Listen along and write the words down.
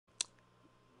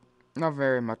not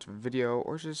very much of a video,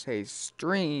 or just a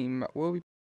stream. Will be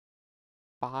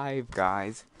 5,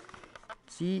 guys.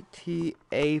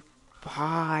 GTA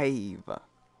 5.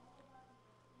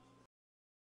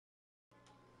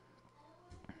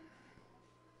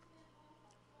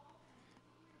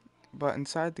 But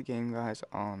inside the game, guys,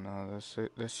 oh no,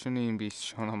 this shouldn't even be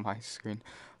shown on my screen.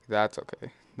 That's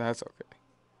okay. That's okay.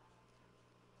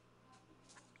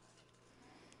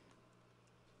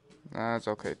 That's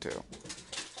okay too.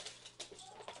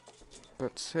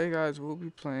 But say, guys, we'll be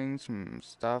playing some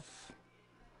stuff.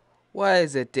 What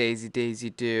is it, Daisy Daisy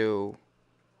do?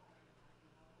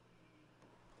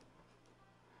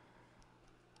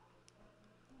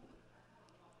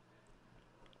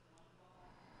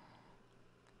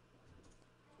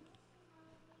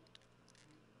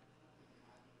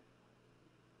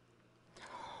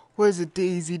 What is it,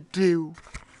 Daisy do?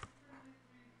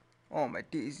 Oh, my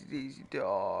Daisy Daisy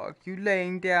dog. You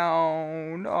laying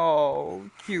down.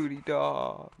 Oh, cutie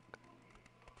dog.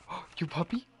 You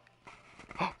puppy?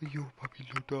 Oh, you puppy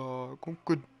little dog. Oh,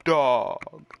 good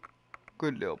dog.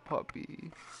 Good little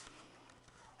puppy.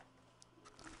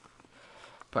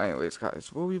 But anyways,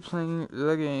 guys, we'll be playing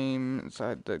the game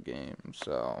inside the game,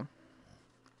 so...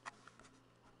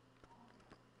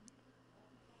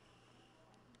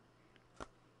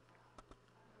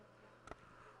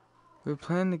 We're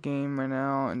playing the game right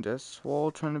now and just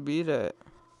swole trying to beat it.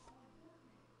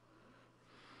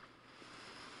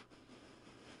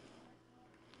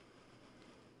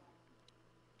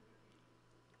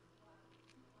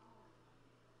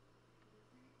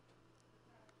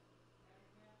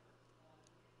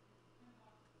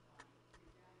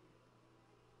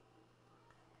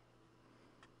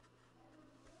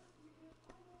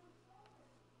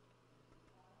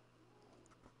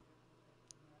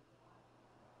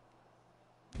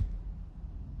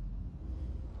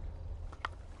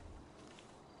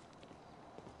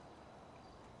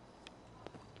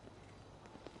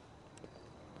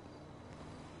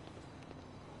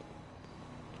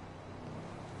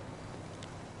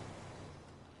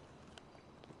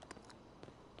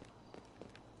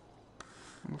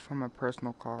 I'll find my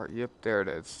personal car. Yep, there it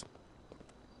is.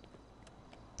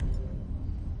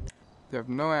 You have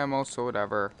no ammo, so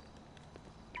whatever.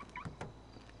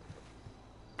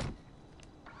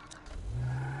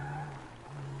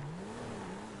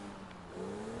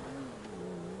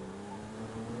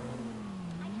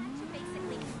 I had to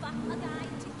basically fuck a guy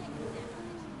to get you there.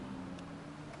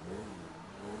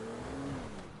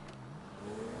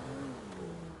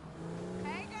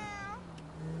 Hey now!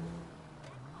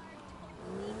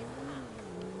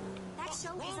 That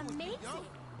show is amazing!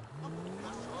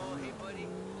 Oh, hey, buddy.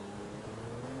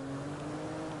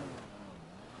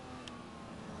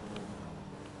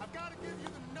 I've got to give you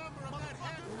the number of that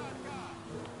headshot guy.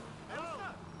 Hello?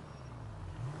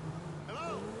 Hello?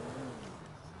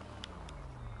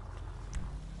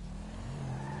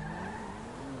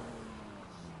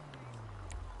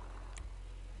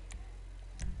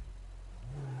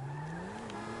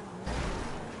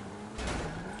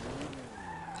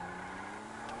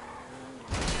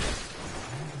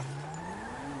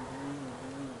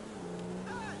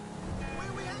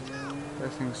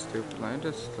 That thing's stupid. Let me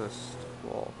just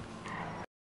wall.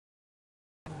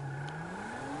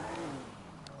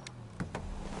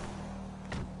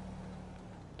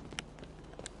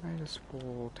 I just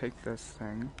will take this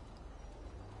thing.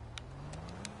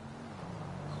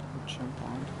 Jump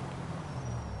on.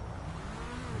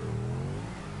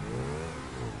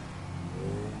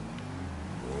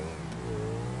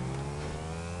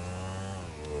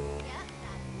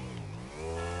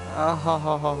 Ah ha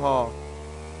ha ha ha.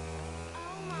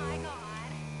 Oh my god.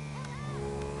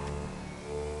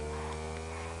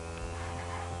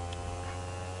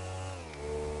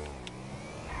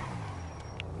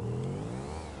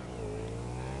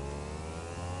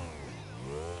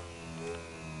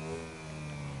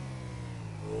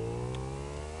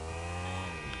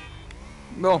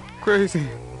 No, crazy.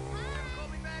 Call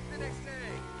me back the next day.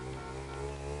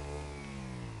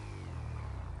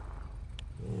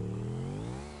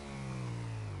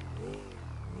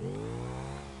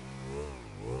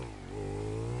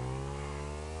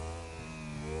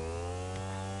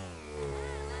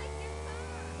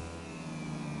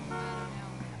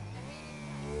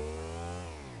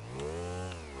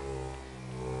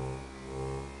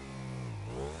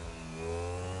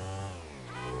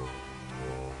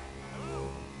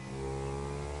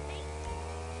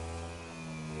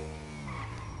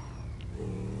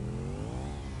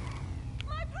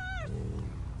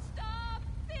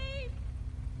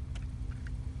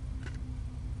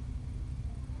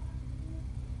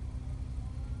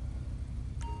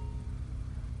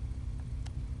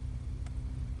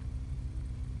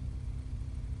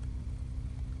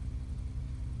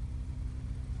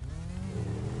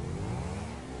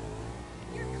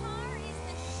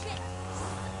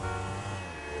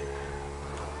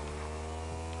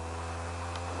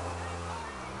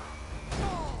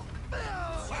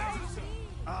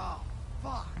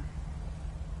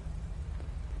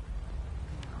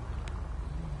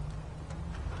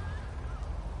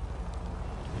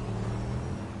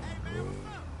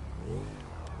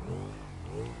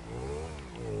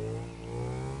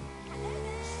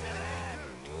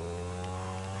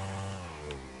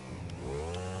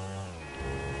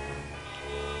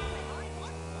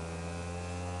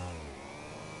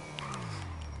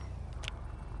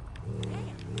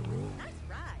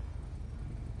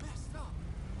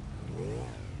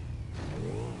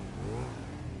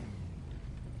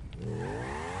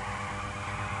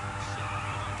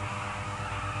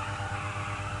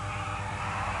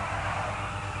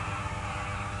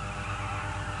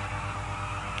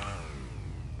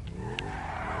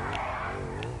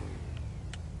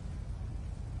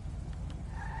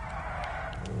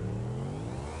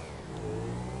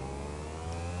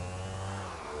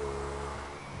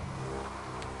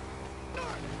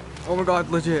 Oh my god,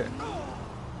 legit.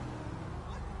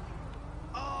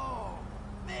 Oh,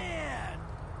 man!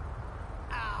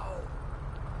 Ow!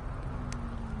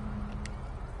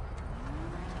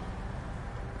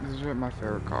 This is my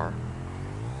favorite car.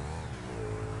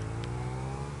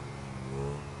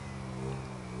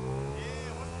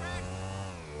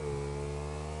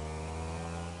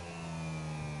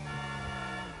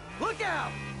 Look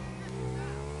out!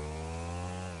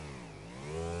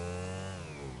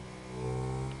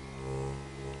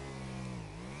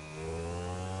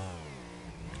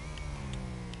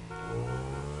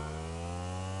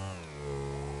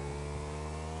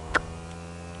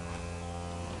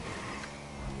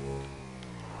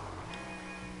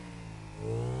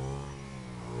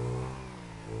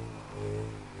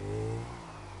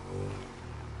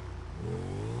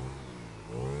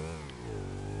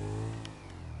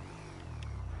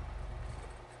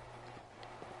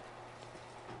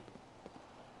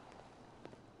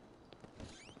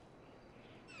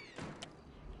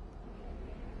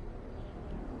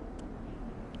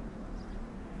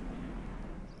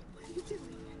 What are you doing?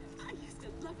 I used to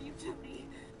love you, Tony.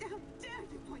 How dare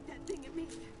you point that thing at me?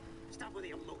 Stop with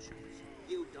the emotions.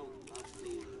 You don't love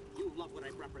me. You love what I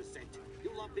represent.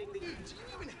 You love being the Do you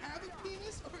even have a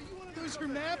penis? Or are you one of those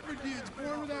hermaphrodites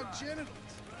born without genitals?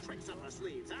 tricks up our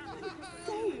sleeves, huh?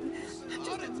 Same. I'm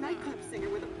just a nightclub singer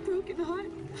with a broken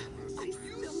heart. I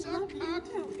still love you,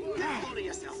 Tony. Get hold of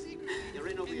yourself. You're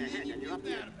in over your head and you're up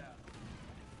here.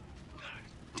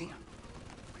 Damn.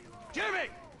 Jimmy!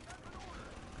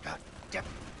 God damn.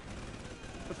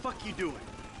 The fuck you doing?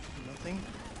 Nothing.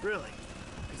 Really?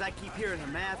 Because I keep hearing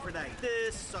hermaphrodite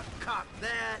this, suck cock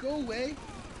that. Go away.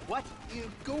 What? You know,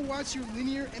 go watch your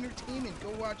linear entertainment.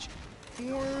 Go watch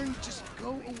porn. Just go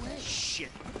away. Shit.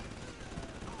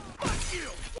 Fuck you!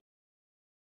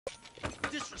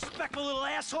 Disrespectful little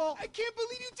asshole! I can't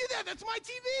believe you did that. That's my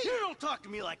TV. You don't talk to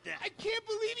me like that! I can't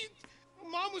believe you.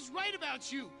 Mom was right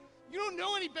about you. You don't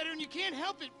know any better and you can't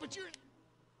help it, but you're...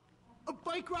 A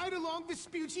bike ride along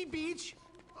Vespucci Beach?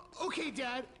 Okay,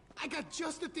 Dad. I got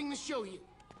just the thing to show you.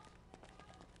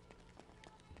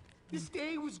 This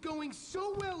day was going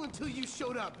so well until you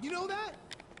showed up. You know that?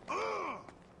 Ugh!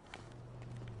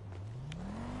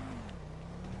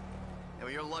 Yeah,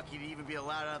 well, you're lucky to even be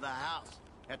allowed out of the house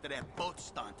after that boat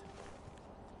stunt.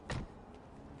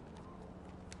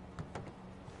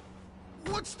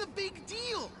 What's the big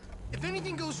deal? If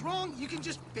anything goes wrong, you can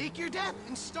just fake your death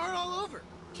and start all over.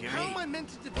 Jimmy. How am I meant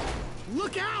to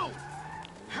Look out!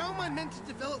 How am I meant to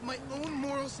develop my own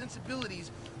moral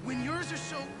sensibilities when yours are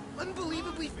so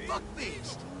unbelievably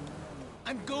fuck-faced?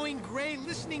 I'm going gray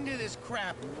listening to this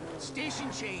crap.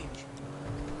 Station change.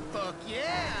 Fuck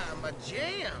yeah, I'm a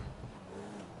jam.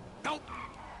 Don't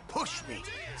push me.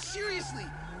 Seriously,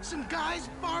 some guys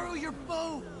borrow your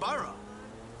boat. Burrow.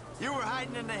 You were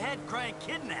hiding in the head crying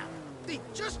kidnap. They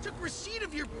just took receipt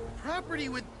of your property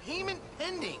with payment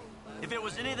pending. If it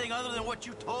was anything other than what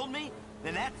you told me,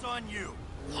 then that's on you.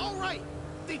 All right,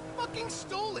 they fucking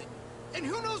stole it. And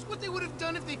who knows what they would have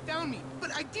done if they found me.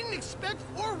 But I didn't expect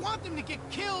or want them to get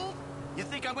killed. You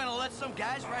think I'm gonna let some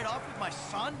guys ride off with my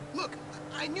son? Look,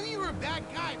 I knew you were a bad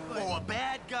guy, but... Oh, a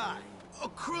bad guy. A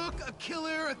crook, a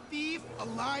killer, a thief, a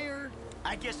liar.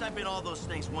 I guess I've been all those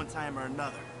things one time or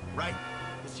another, right?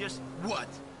 It's just... What?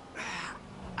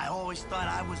 I always thought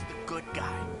I was the good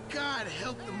guy. God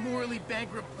help the morally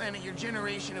bankrupt planet your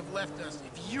generation have left us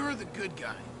if you're the good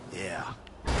guy. Yeah.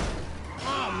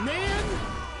 Oh, man!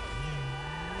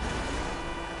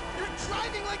 You're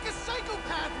driving like a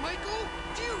psychopath, Michael!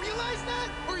 Do you realize that?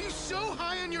 Or are you so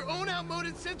high on your own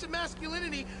outmoded sense of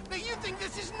masculinity that you think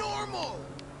this is normal?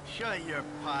 Shut your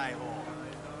pie hole.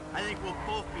 I think we'll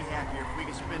both be happier if we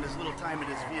can spend as little time in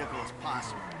this vehicle as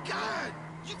possible. God!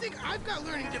 You think I've got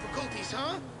learning difficulties,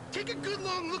 huh? Take a good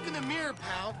long look in the mirror,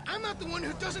 pal. I'm not the one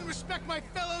who doesn't respect my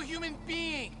fellow human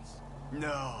beings.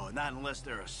 No, not unless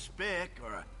they're a spick,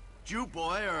 or a Jew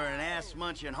boy, or an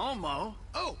ass-munching homo.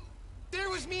 Oh, there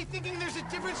was me thinking there's a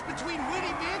difference between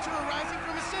witty banter arising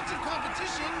from a sense of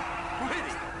competition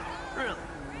Witty. Really?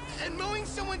 and mowing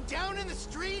someone down in the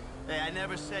street. Hey, I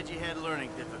never said you had learning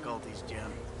difficulties,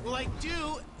 Jim. Well, I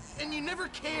do, and you never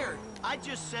cared. I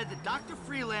just said that Dr.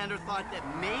 Freelander thought that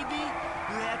maybe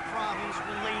you had problems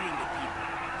relating to people.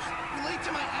 Relate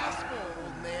to my asshole,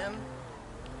 old man.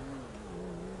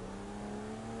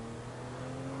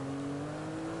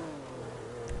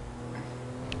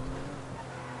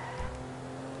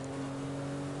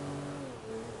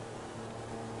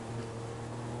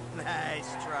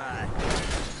 Nice try.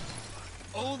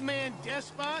 Old man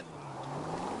despot?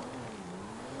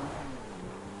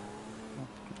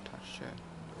 Touch shit.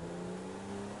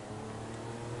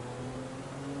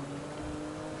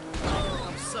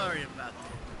 sorry about that.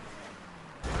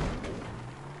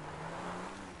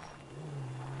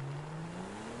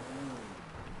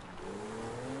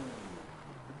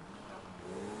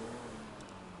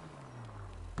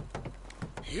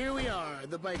 Here we are,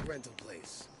 the bike rental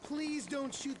place. Please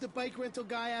don't shoot the bike rental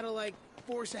guy out of, like,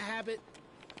 force of habit.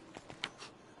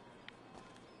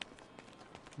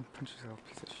 Punch yourself,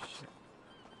 piece of shit.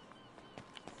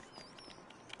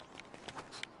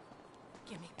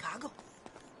 Give me cargo.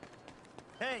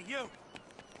 Hey, you!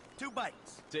 2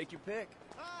 bites. Take your pick.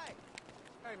 Hi.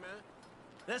 Hey, man.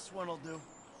 This one'll do.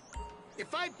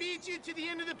 If I beat you to the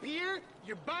end of the pier,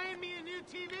 you're buying me a new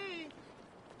TV.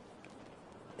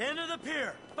 End of the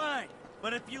pier, fine.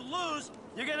 But if you lose,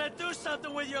 you're gonna do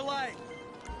something with your life.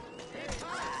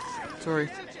 Sorry.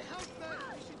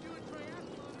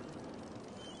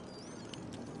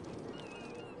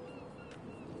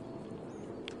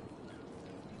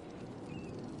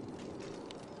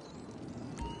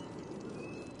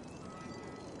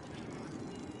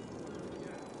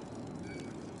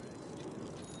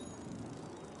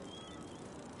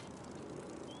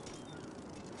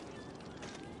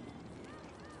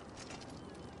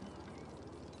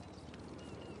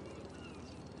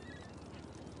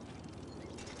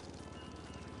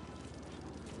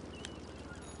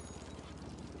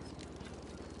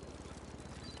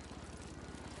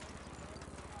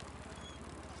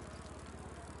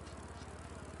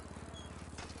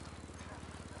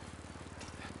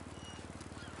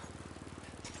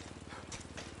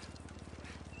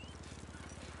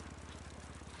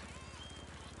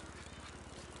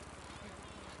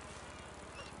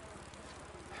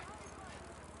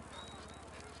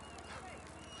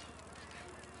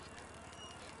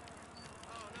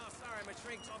 My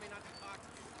shrink told me not to talk to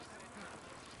you.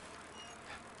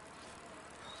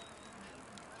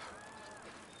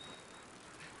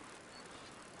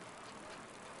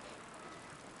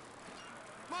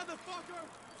 Motherfucker!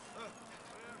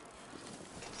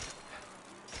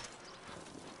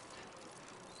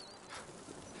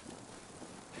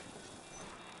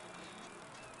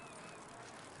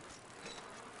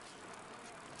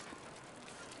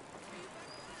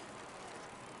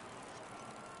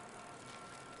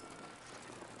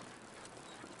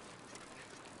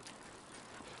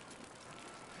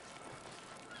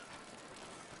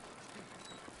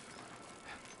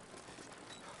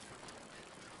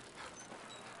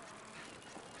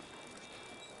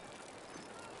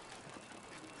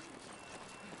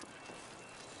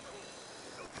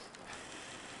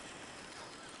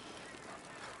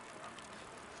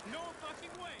 No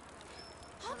fucking way!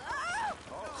 Oh,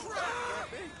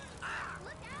 Crap!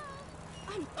 look out!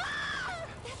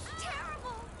 That's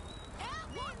terrible! Help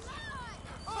me, Lord!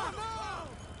 Oh no!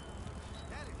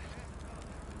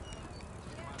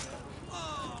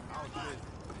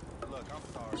 Look, I'm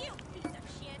sorry. You piece of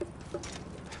shit!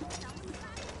 Someone's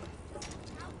back.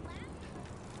 Out left.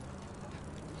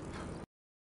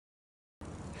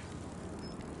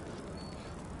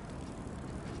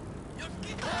 Oh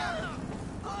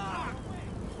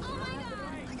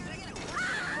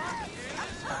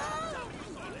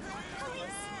my God!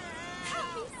 Please, help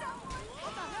me, someone!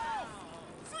 What the hell?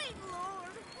 Sweet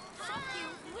Lord! Fuck you!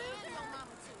 And your mama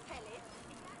too, Pellet.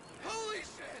 Holy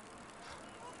shit!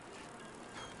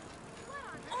 What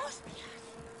on earth?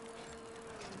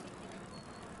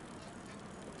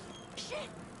 Shit!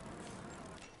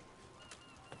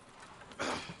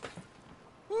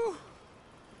 Whew.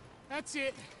 That's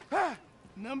it.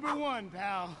 Number 1,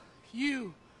 pal.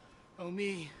 You owe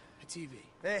me a TV.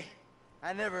 Hey,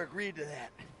 I never agreed to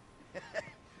that.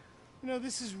 You know,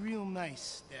 this is real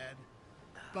nice, Dad.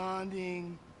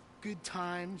 Bonding, good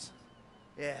times.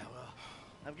 Yeah, well,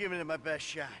 I'm giving it my best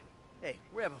shot. Hey,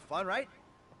 we're having fun, right?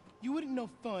 You wouldn't know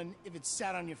fun if it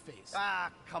sat on your face.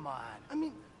 Ah, come on. I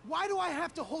mean, why do I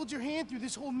have to hold your hand through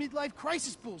this whole midlife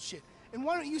crisis bullshit? And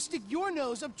why don't you stick your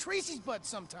nose up Tracy's butt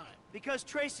sometime? Because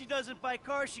Tracy doesn't buy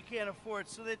cars she can't afford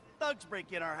so that thugs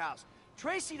break in our house.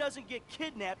 Tracy doesn't get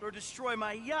kidnapped or destroy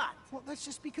my yacht. Well, that's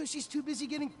just because she's too busy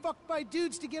getting fucked by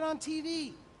dudes to get on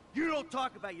TV. You don't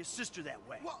talk about your sister that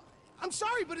way. Well, I'm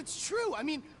sorry, but it's true. I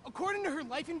mean, according to her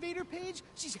Life Invader page,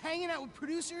 she's hanging out with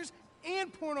producers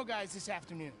and porno guys this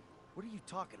afternoon. What are you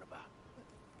talking about?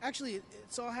 Actually,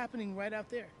 it's all happening right out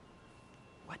there.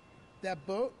 What? That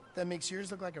boat that makes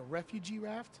yours look like a refugee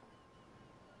raft?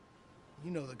 You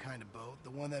know the kind of boat,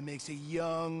 the one that makes a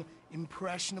young,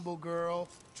 impressionable girl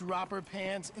drop her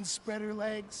pants and spread her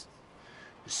legs.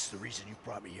 This is the reason you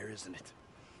brought me here, isn't it?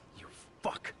 You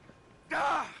fuck.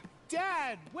 Ah!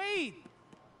 Dad, wait!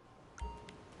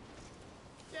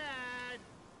 Dad,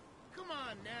 come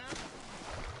on now.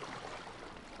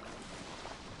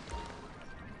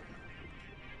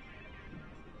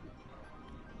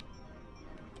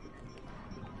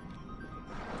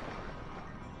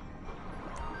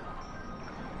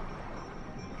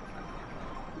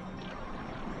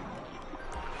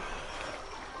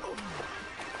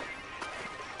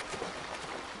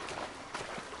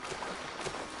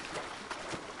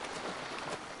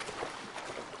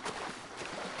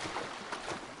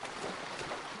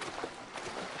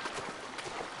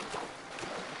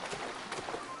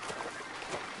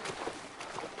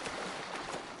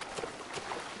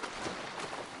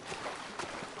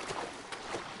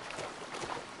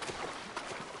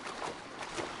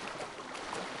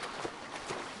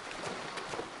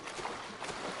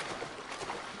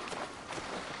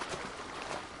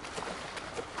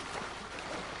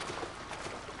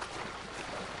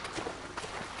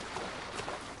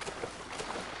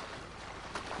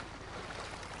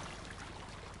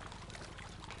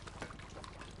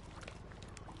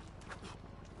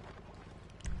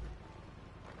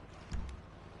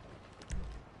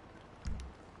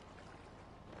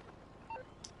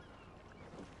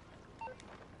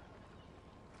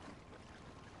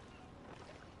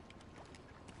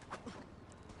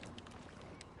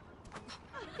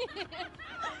 Thank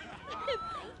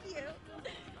you.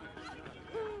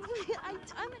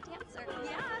 I'm a dancer.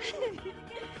 Yeah.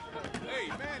 Hey,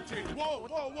 man, chick. Whoa,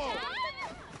 whoa, whoa.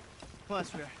 Dad? Come on,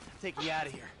 sweetheart. Take you out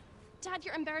of here. Dad,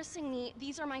 you're embarrassing me.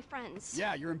 These are my friends.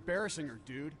 Yeah, you're embarrassing her,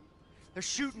 dude. They're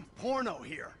shooting porno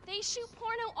here. They shoot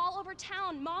porno all over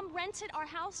town. Mom rented our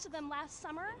house to them last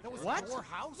summer. That was What? your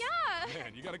house? Yeah.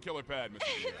 Man, you got a killer pad, Mr.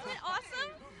 Isn't it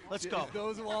awesome? Let's go. If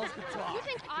those walls could talk. You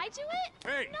think I do it?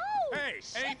 Hey, No. hey,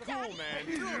 Shit, ain't cool,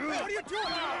 Daddy. man. What are you doing?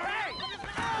 Hey!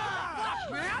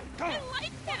 Fuck, man! I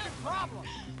like him. Problem.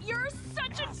 You're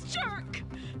such a jerk.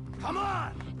 Come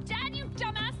on. Dad, you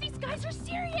dumbass. These guys are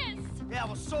serious. Yeah,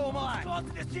 well, so am I. Go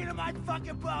to the scene of my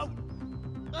fucking boat.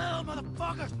 Oh,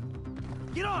 motherfuckers.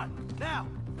 Get on, now.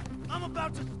 I'm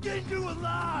about to skin you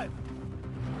alive.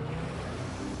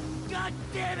 God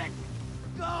damn it.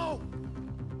 Go.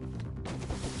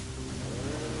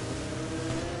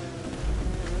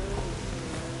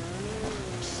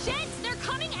 Shit, they're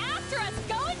coming after us.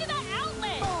 Go into that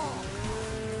outlet.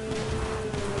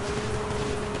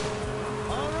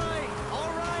 All right,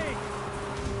 all right.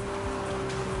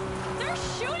 They're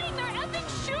shooting. They're effing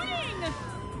shooting.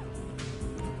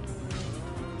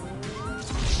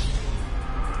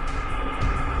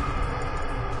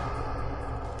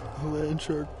 Land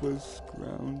shark was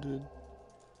grounded.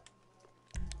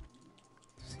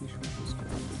 Sea shark was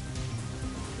grounded.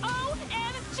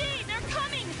 OMG, they're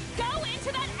coming. Go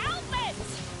into that outlet.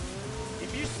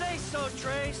 If you say so,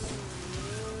 Trace.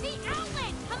 The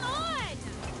outlet. Come on.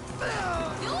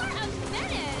 You're a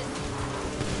menace.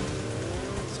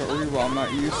 Sorry, well, I'm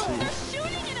not used to They're this.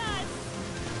 shooting at us.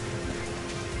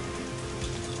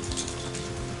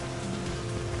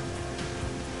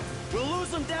 We'll lose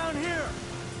them down here.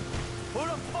 Who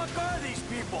the fuck are these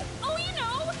people? Oh, you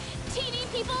know, TV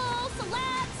people,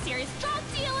 celebs, serious drug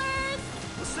dealers.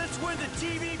 Well, since when did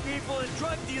TV people and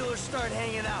drug dealers start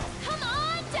hanging out? Come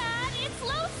on, Dad, it's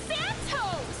Los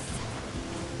Santos.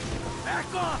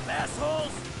 Back off,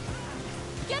 assholes!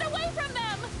 Get away from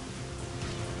them.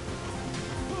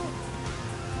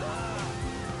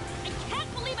 I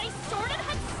can't believe I sort of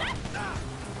had sex.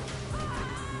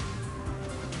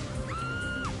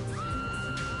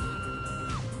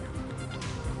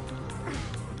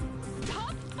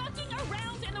 Stop fucking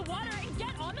around in the water and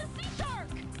get on the sea shark.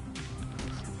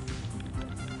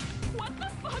 What the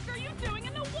fuck are you doing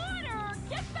in the water?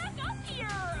 Get back up here.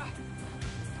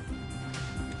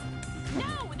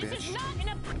 No, this is not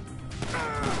an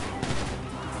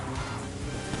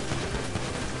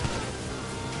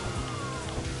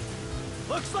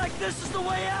Looks like this is the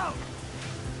way out!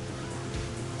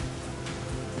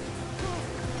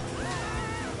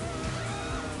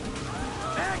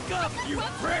 Back up, you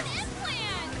pricks!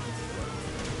 implant.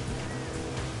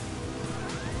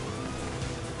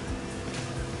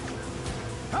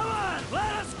 Come on,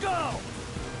 let us go!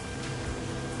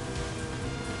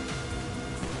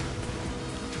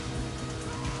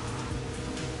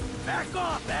 Back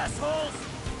off, assholes!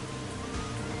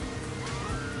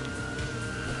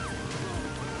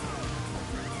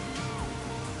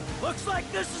 Looks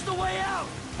like this is the way out!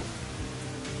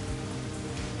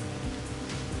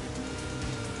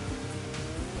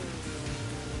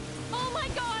 Oh my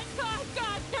God,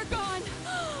 God, they're gone.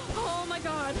 Oh my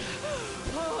God.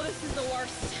 Oh, this is the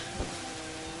worst.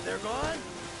 They're gone?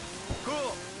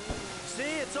 Cool.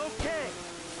 See, it's okay.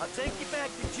 I'll take you back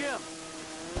to Jim.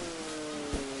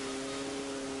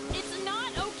 It's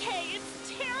not okay.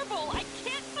 It's terrible. I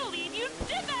can't believe you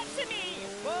did that to me.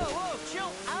 Whoa, whoa,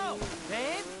 chill out,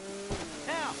 babe.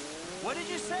 Now, what did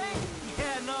you say?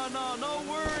 Yeah, no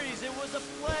worries. It was a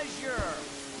pleasure.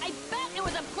 I bet it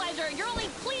was a pleasure. You're only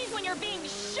pleased when you're being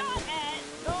shot at.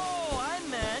 No, I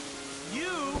meant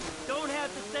you don't have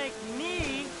to thank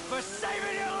me for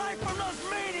saving your life from those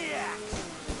maniacs.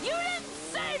 You didn't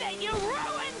say that. You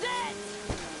ruined it.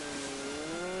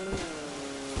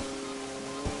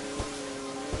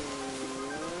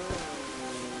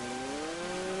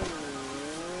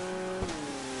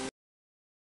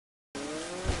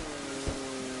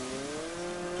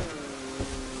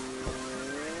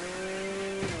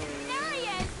 There he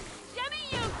is. Jimmy,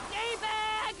 you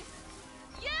D-bag.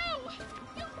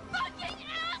 You fucking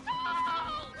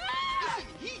asshole. Listen,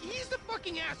 he's the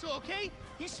fucking asshole, okay?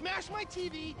 He smashed my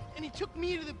TV and he took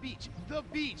me to the beach. The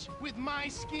beach with my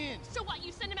skin. So what,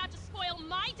 you sent him out to spoil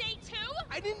my date too?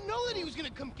 I didn't know that he was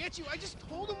gonna come get you. I just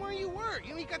told him where you were.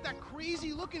 You know, he got that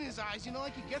crazy look in his eyes, you know,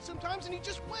 like he gets sometimes, and he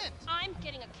just went. I'm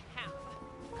getting a cab.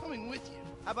 Coming with you.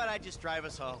 How about I just drive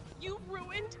us home? You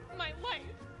ruined my life.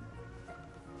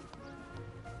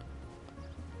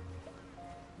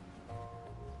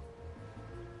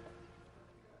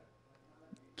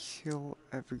 kill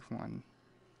everyone.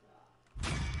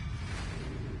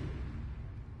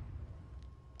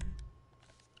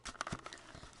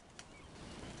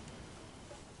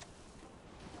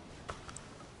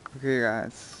 Okay,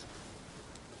 guys.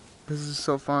 This is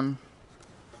so fun.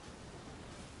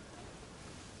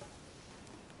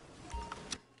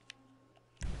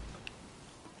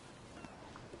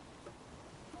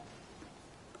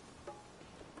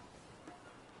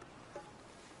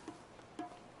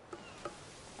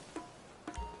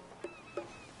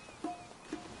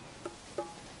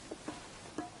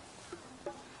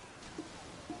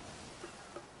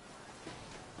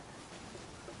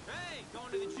 Hey,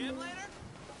 going to the gym later?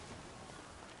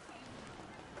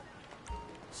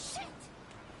 Shit!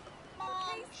 Mom,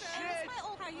 Shit!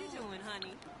 how you doing,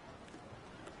 honey?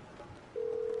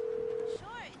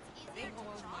 Sure, it's easier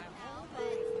to talk now, but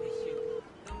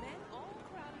The men all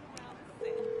crowded around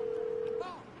the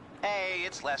set. Hey,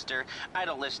 it's Lester. I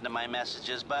don't listen to my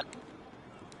messages, but...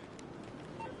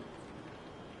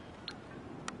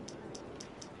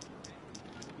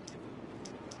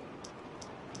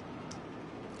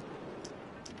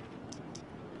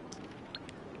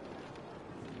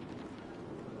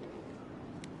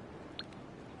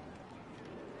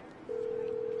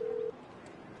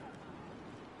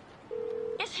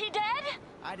 Is he dead?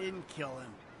 I didn't kill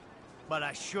him, but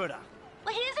I shoulda.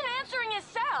 Well, he isn't answering his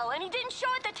cell, and he didn't show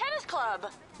at the tennis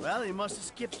club. Well, he must have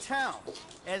skipped town,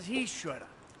 as he shoulda.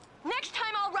 Next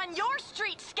time I'll run your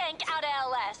street skank out of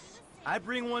LS. I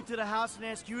bring one to the house and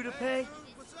ask you to pay?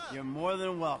 You're more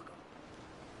than welcome.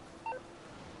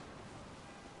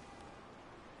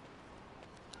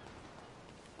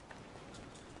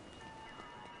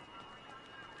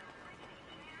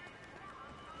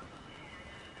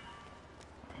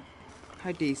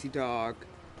 Hi, Daisy Dog.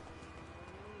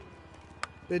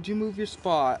 Did you move your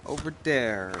spot over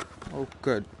there? Oh,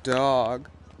 good dog.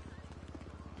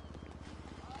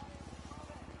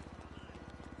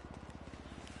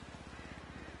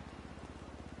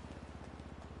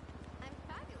 I'm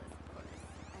fabulous, of course,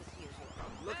 as usual.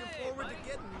 Looking forward to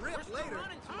getting ripped later.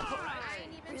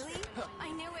 Really?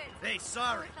 I knew it. Hey,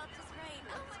 sorry. It felt just right.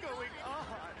 Oh my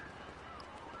God.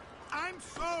 I'm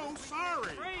so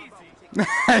sorry.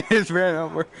 I just ran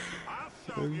over. I'll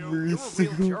show you. Every You're a real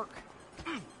single- jerk.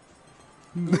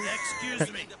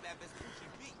 Excuse me.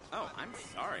 Oh, I'm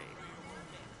sorry.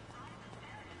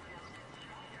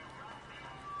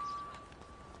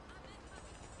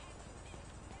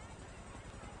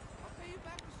 I'll pay you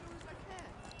back as soon as I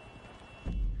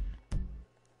can.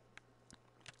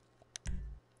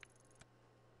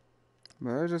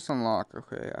 Where is this unlock?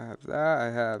 Okay, I have that. I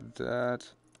have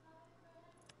that.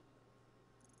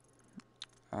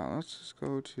 Let's just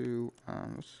go to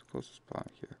what's the closest spot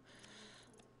here?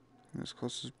 This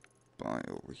closest spot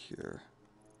over here.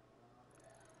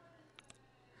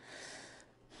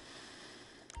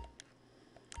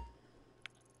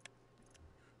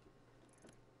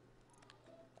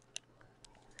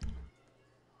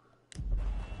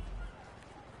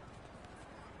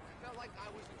 Felt like I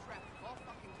was in traffic all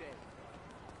fucking day.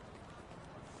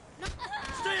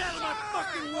 Stay out of my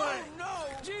fucking way! No!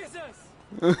 Jesus!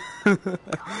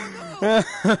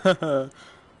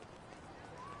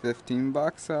 15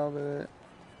 bucks out of it.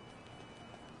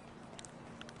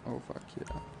 Oh fuck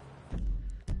yeah.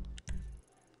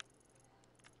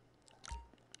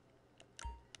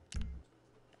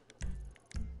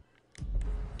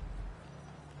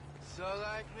 So,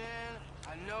 like, man,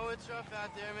 I know it's rough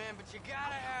out there, man, but you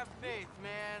gotta have faith,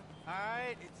 man.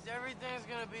 Alright? Everything's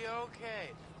gonna be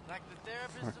okay. Like the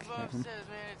therapist Fuck above him. says,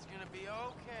 man, it's gonna be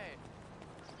okay.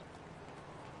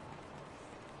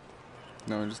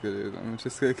 No, I'm just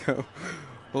gonna go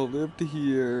hold it up to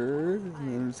here, and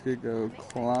then I'm just gonna go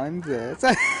climb this.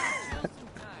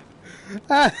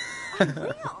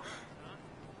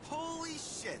 Holy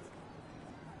shit!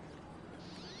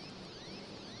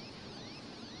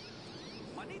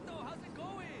 Juanito, how's it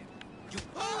going? You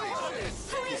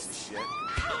piece of shit.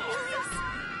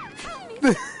 Help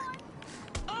me!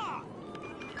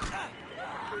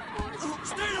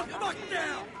 Stay the fuck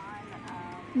down!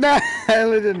 Nah, I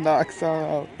legit knocked some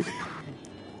out.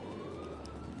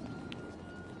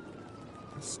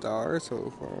 A star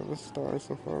so far, a star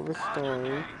so far, a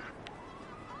star.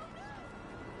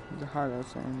 The hideout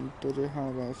song, did a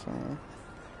hideout song.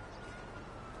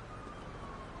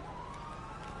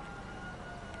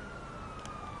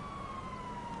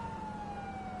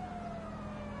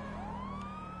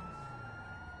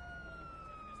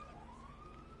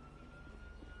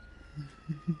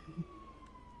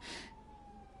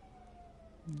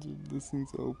 Dude, this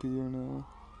thing's OP or no?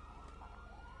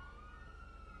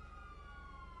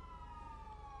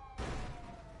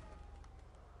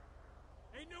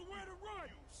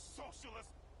 socialist.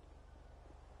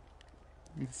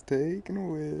 He's taking a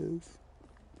whiz.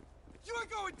 You ain't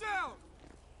going down!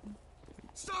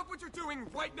 Stop what you're doing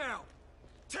right now!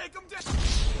 Take him down!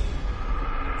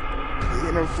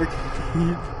 You know,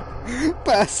 freaking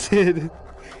bastard.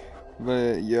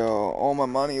 But yo, all my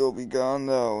money will be gone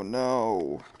though.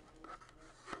 No.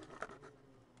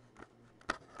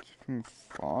 Just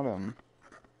fought him.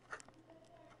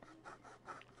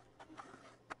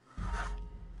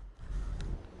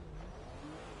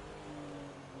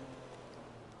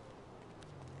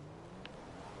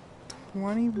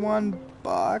 $21.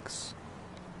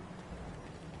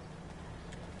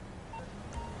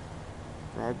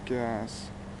 Grab gas.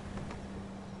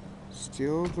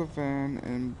 Steal the van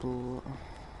and blow.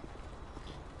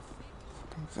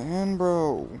 Fucking van,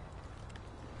 bro.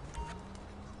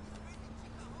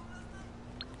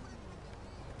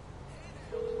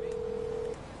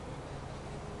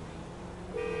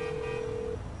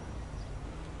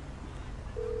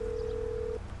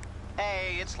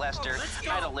 Hey, it's Lester.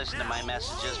 I don't listen to my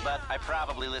messages, but I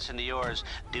probably listen to yours.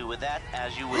 Do with that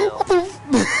as you will.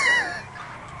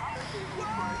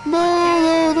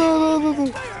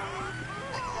 No.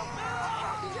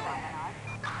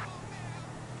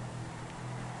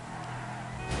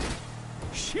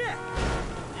 Shit!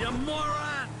 You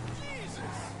moron! Jesus!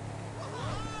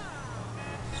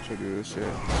 Let's try to do this shit.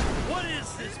 What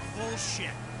is this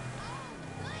bullshit?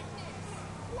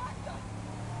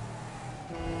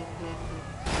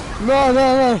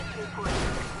 No.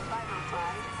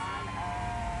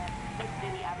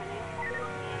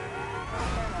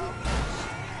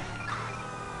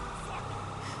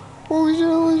 Holy shit,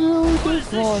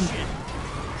 come on.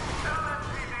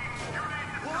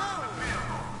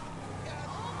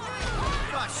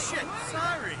 Oh shit,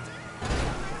 sorry.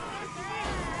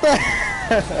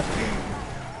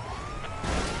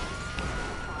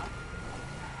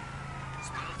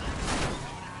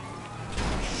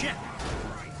 Shit.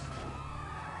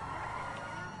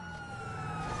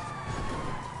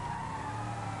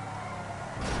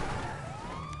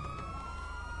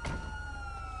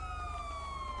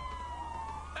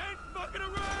 Ain't fucking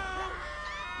around!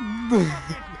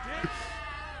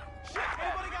 Shit,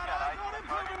 anybody got eyes on him?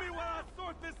 Cover me while I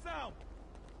sort this out!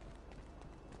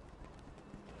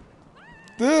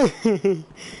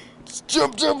 Just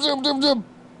jump.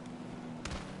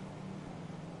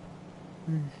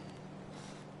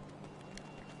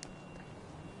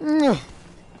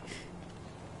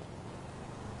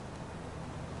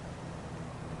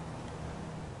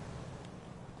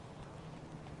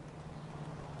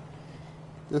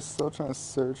 They're still trying to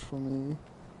search for me,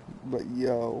 but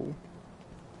yo,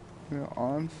 they're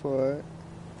on foot.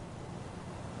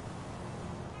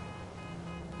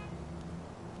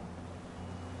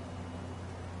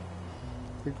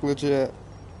 Like legit.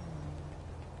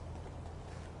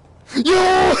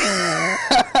 Yo!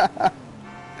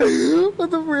 What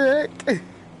the frick?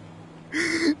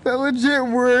 That legit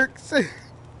works.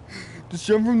 Just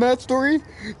jump from that story,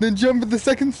 then jump to the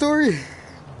second story.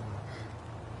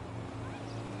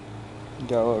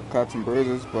 Got a little cuts and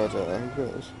bruises, but who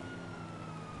cares?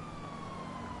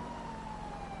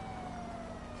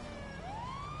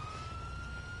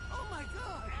 Oh my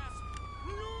god!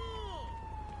 No!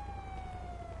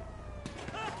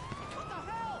 What the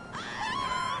hell?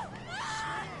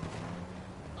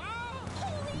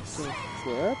 So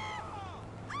flip.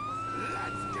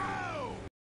 Let's go!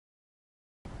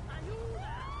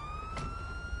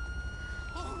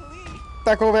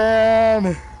 Taco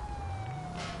van!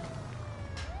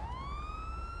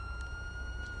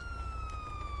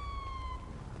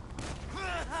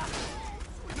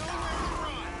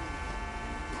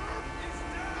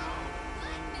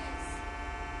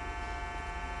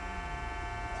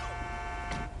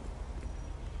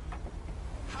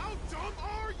 How dumb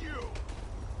are you?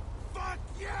 Fuck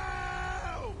you!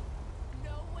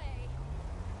 No way.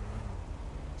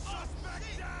 Suspect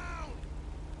down!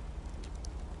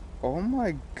 Oh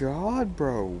my god,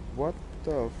 bro. What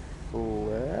the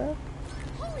flip?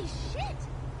 Holy shit!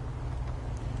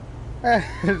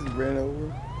 Just ran over.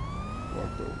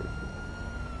 Walked over.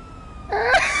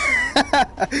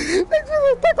 Thanks for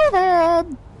the taco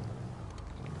van!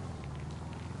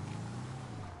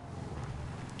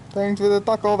 Thanks for the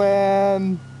taco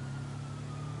van!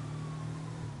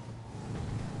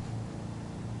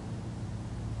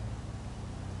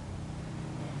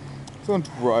 Someone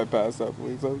drive past that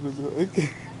police officer,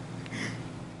 like...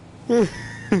 I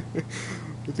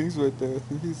think he's right there. I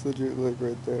think he's legit, like,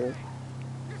 right there.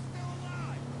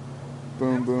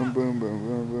 Boom, boom, boom, boom,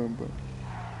 boom, boom, boom.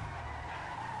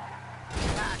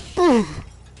 Boom!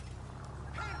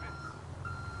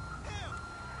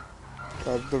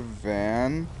 inside the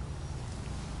van.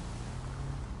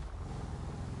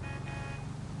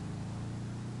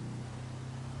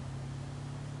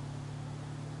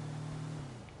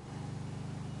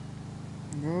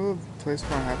 No, the place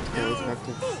where I have to go is at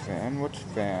the van. Which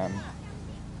van?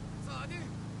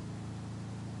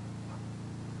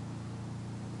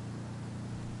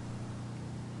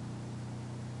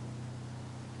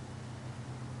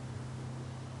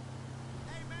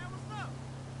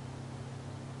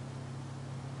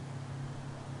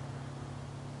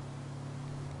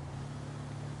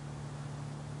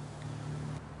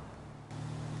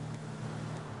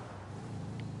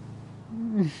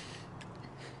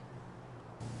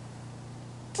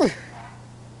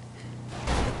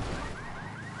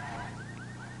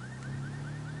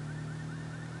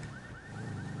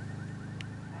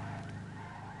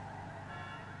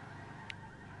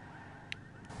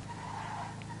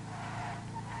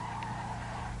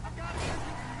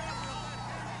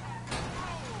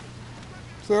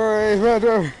 Sorry,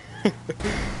 Metro.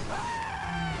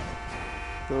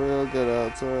 Sorry, I'll get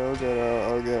out. Sorry, I'll get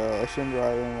out. I'll get out. I shouldn't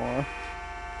drive anymore.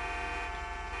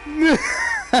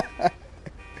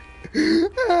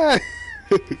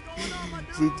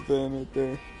 See the van right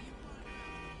there.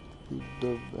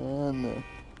 The van there.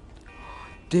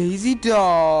 Daisy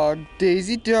dog.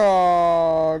 Daisy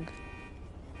dog.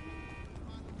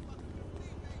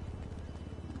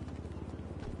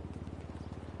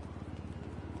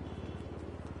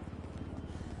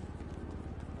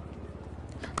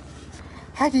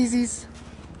 Hi, Daisies.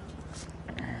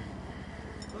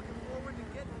 Looking forward to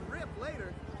getting ripped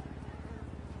later.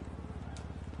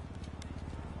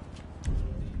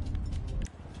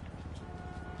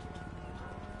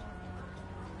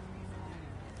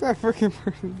 That freaking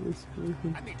person is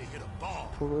freaking. I need to hit a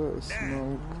ball. Pull out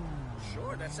smoke.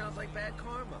 Sure, that sounds like bad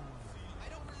karma.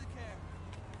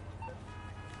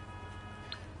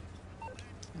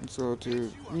 So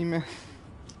to email.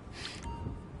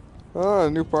 Oh,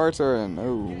 new parts are in.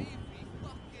 Oh.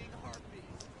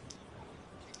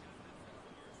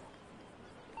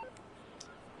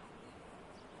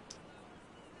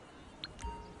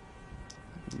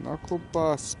 Knuckle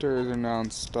Busters are now in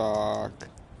stock.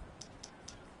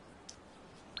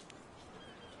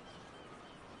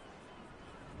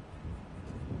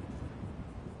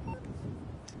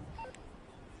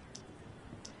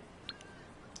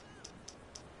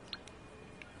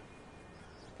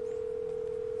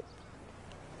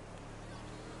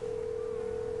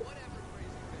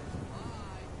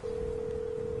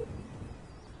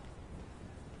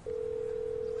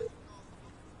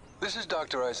 This is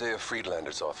Dr. Isaiah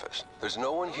Friedlander's office. There's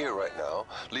no one here right now.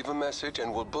 Leave a message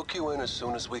and we'll book you in as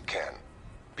soon as we can.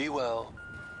 Be well.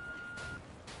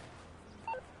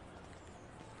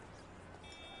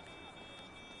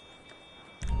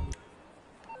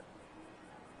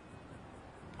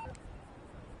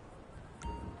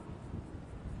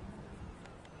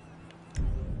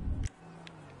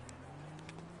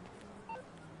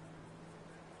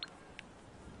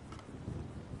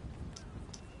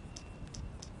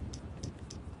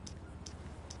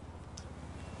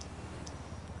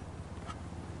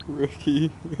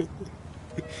 Ricky.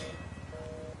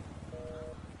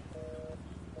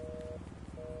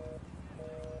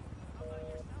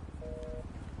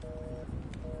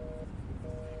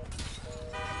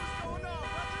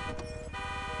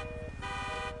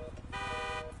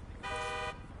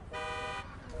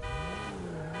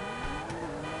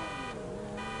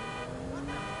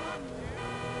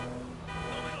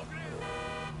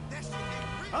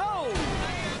 Oh!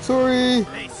 Sorry.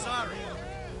 Hey, sorry.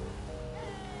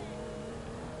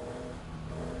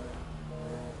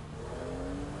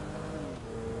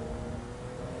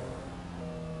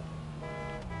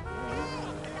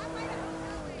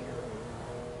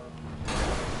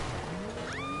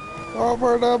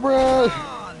 Over the bridge.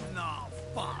 Oh, no,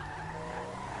 fuck.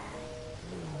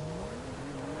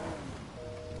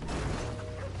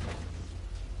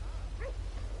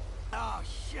 Oh,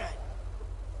 shit.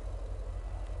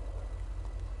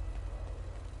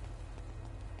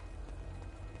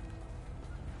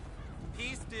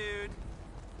 Peace, dude.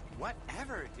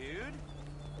 Whatever, dude.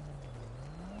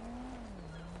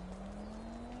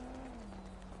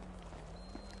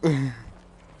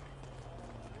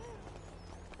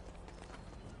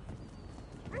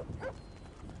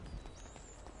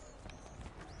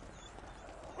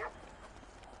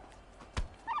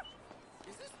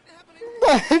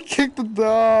 I kicked the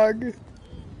dog.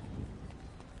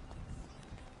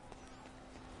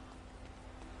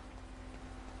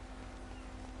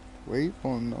 Wait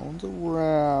until no one's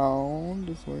around.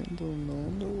 Just wait until no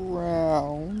one's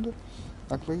around.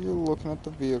 Act like you're looking at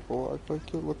the vehicle. Act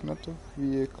like you're looking at the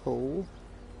vehicle.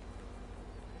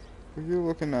 like you're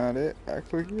looking at it.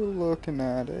 Act like you're looking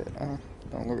at it.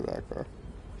 Don't look at that car.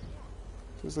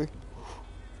 Just like...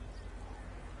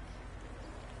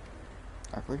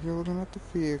 Act like you're looking at the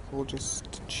vehicle.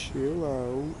 Just chill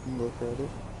out and look at it.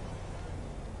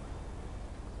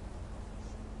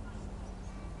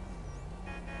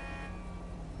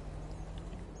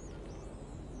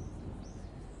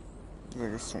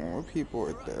 There's like a swarm of people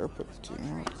right there, but do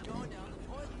not do it.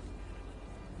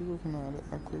 You're looking at it.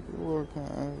 Act like you're looking at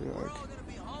it. You're like...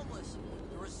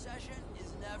 The recession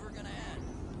is never gonna end.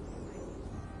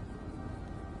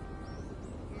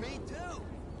 Me too.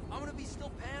 I'm gonna be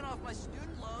still paying off my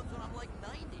student loans when I'm like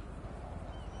 90.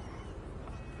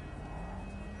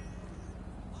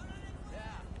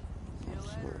 Yeah. See you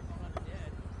later. I'm not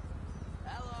dead.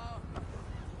 Hello.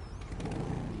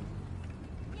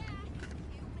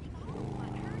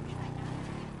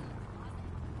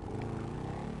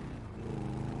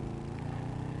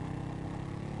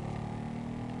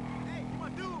 Hey, you my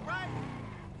dude, right?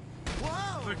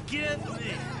 Whoa! Forgive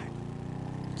me.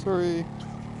 Sorry.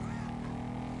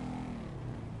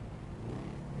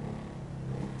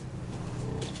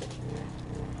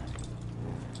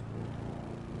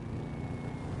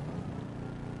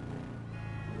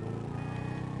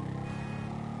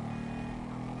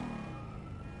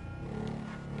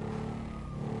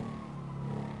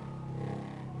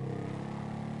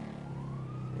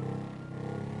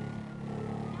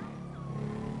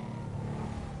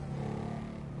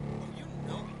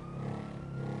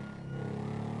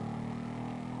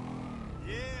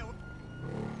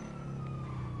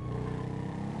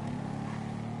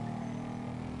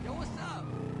 Yo, what's up?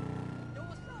 Yo,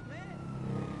 what's up, man?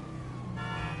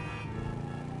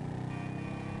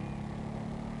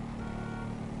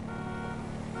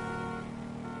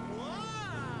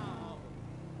 Wow!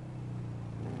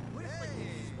 What if, like,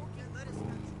 smoking lettuce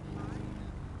got too high?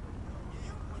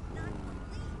 You would not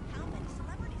believe how many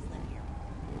celebrities live here.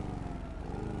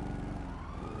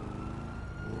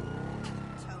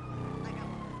 Totally. I got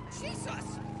one. Jesus!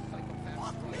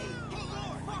 Fuck me!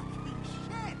 Fucking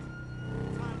shit!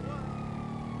 Time what?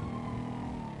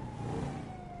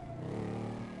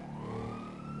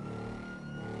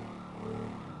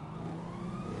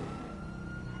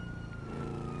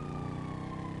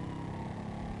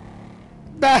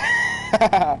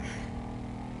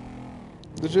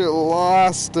 Legit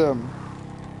lost him.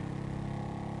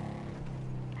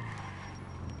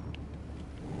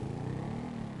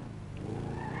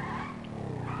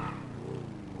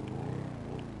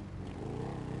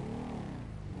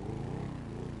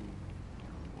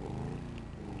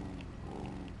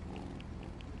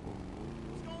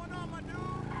 What's going on, my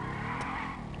dude?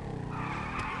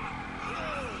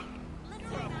 Let's You're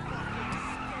a fucking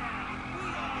scam. We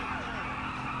all know.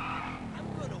 I'm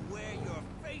gonna wear your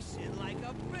face in like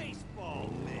a baseball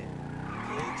mitt,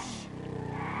 douche.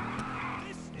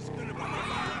 This is gonna be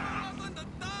I'm gonna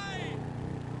die.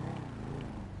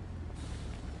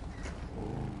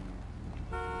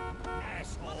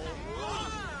 Asshole.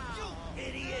 You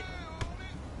idiot.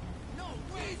 No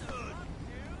way, dude.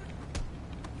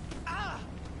 Ah!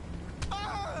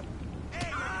 Ah! Hey,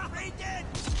 you're already dead.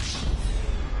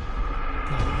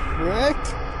 Correct?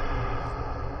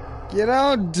 You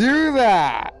don't do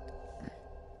that!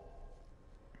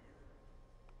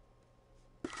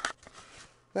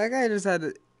 That guy just had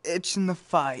an itch in the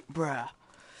fight, bruh. I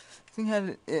think he had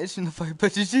an itch in the fight,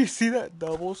 but did you see that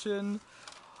double shin?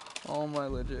 Oh my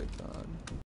legit god.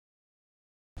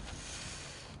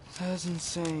 That's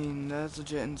insane. That's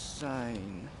legit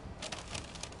insane.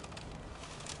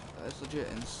 That's legit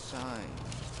insane.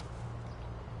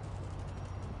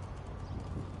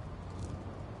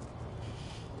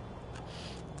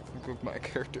 Look at my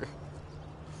character.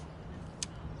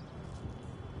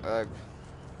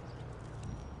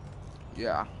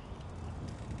 Yeah.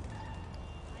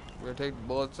 We're gonna take the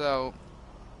bullets out.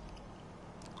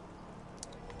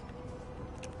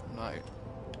 Night.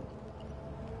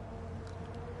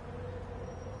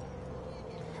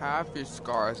 Half your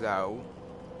scars out.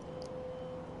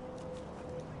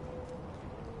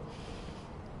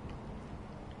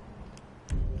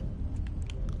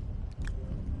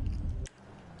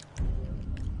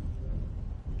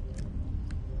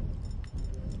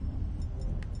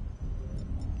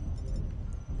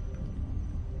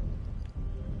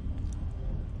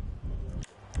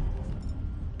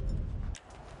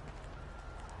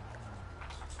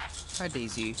 Hi,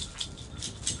 Daisy.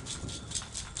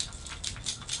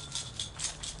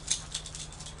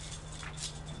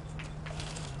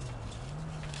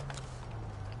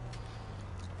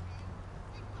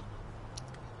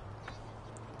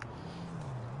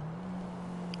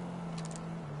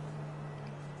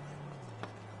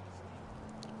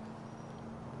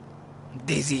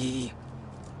 Daisy.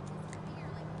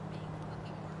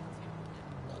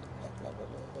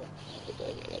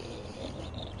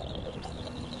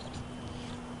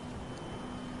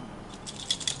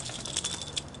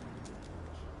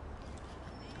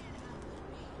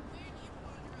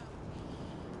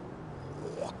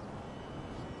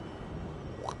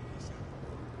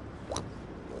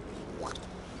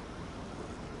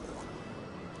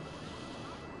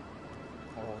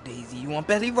 Oh, Daisy, you want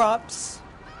belly rubs?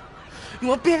 You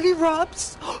want belly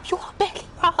rubs? You want belly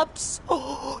rubs?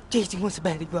 Oh, Daisy wants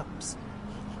belly rubs.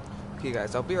 Okay,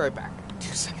 guys, I'll be right back.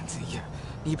 2 seconds here.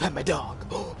 Need to pet my dog.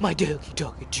 Oh, my doggy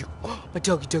doggy do. My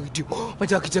doggy doggy do. My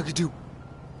doggy doggy do.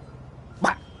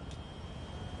 Bah.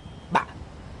 Bah.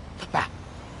 Bah.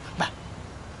 Bah.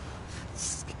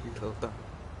 Scary little dog.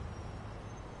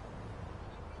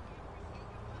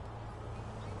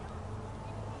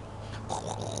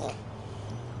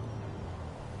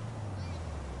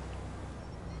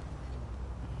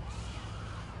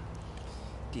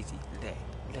 Daisy,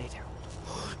 lay down.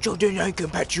 So then I can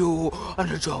pet you on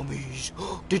the tummies.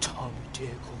 The tummy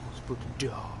tickles for the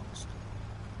dogs.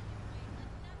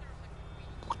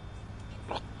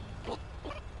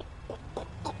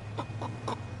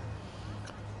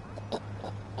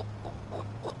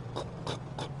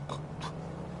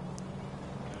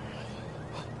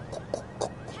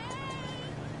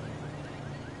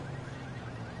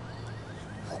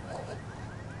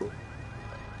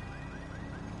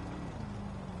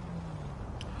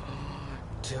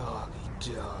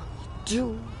 Doggy, doggy,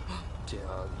 do.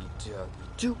 Doggy, doggy,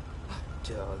 do.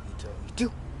 Doggy, doggy,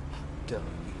 do.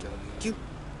 Doggy, doggy, do.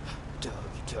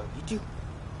 Doggy, doggy, do.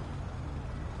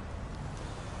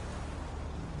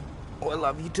 Oh, I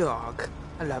love you, dog.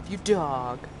 I love you,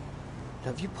 dog.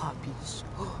 Love you, puppies.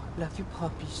 Love you,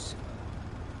 puppies.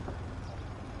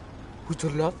 Who's a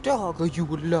love dog? Are you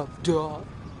a love dog?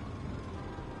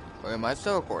 Wait, am I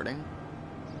still recording?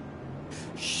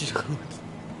 Shoot.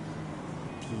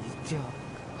 These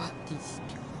dogs.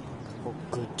 Oh,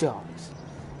 good dogs.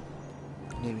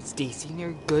 My name is Stacy and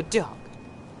you're a good dog.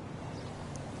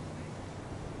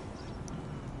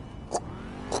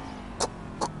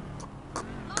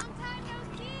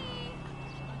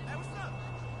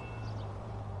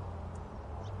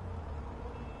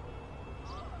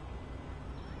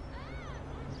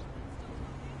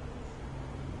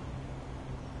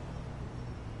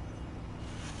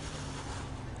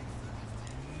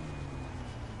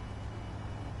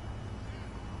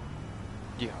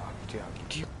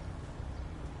 Doggy.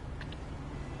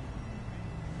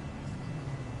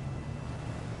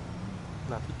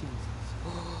 Lovey daisies.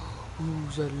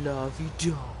 Who's a lovey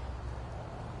dog?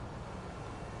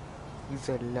 Who's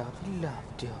a lovely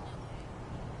love dog?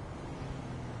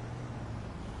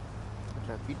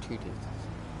 I love you too, daisies.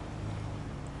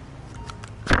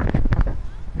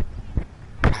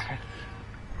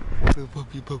 The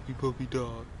puppy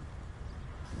dog.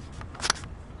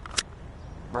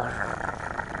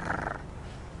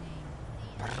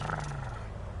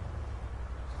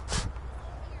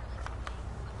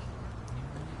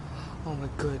 Oh my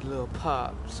good little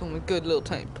pups. Oh my good little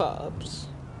tiny pups.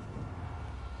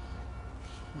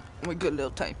 Oh my good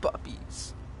little tiny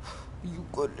puppies. You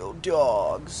good little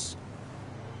dogs.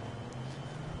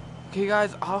 Okay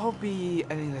guys, I'll be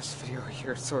ending this video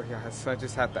here. Sorry guys, so I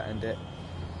just had to end it.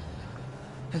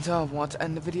 And so I want to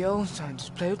end the video, so I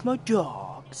just play with my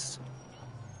dogs.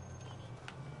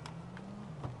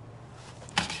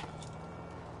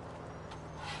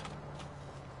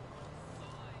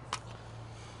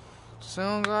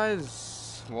 So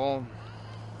guys, well,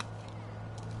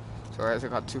 sorry guys, I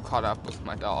got too caught up with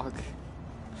my dog.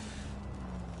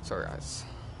 Sorry guys.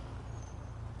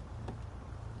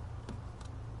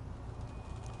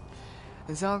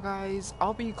 And so guys,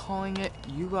 I'll be calling it.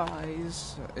 You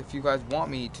guys, if you guys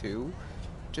want me to,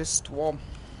 just, well,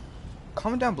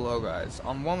 comment down below guys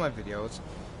on one of my videos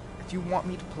if you want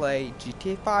me to play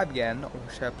GTA 5 again,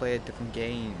 or should I play a different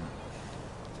game?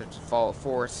 Such as Fallout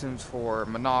 4, Sims 4,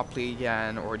 Monopoly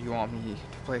again, or do you want me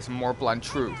to play some more Blood and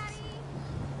Truth?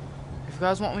 If you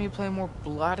guys want me to play more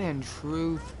Blood and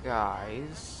Truth,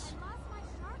 guys,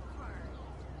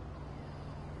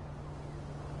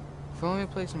 if you want me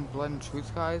to play some Blood and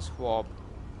Truth, guys, well,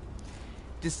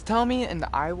 just tell me and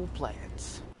I will play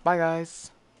it. Bye,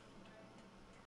 guys.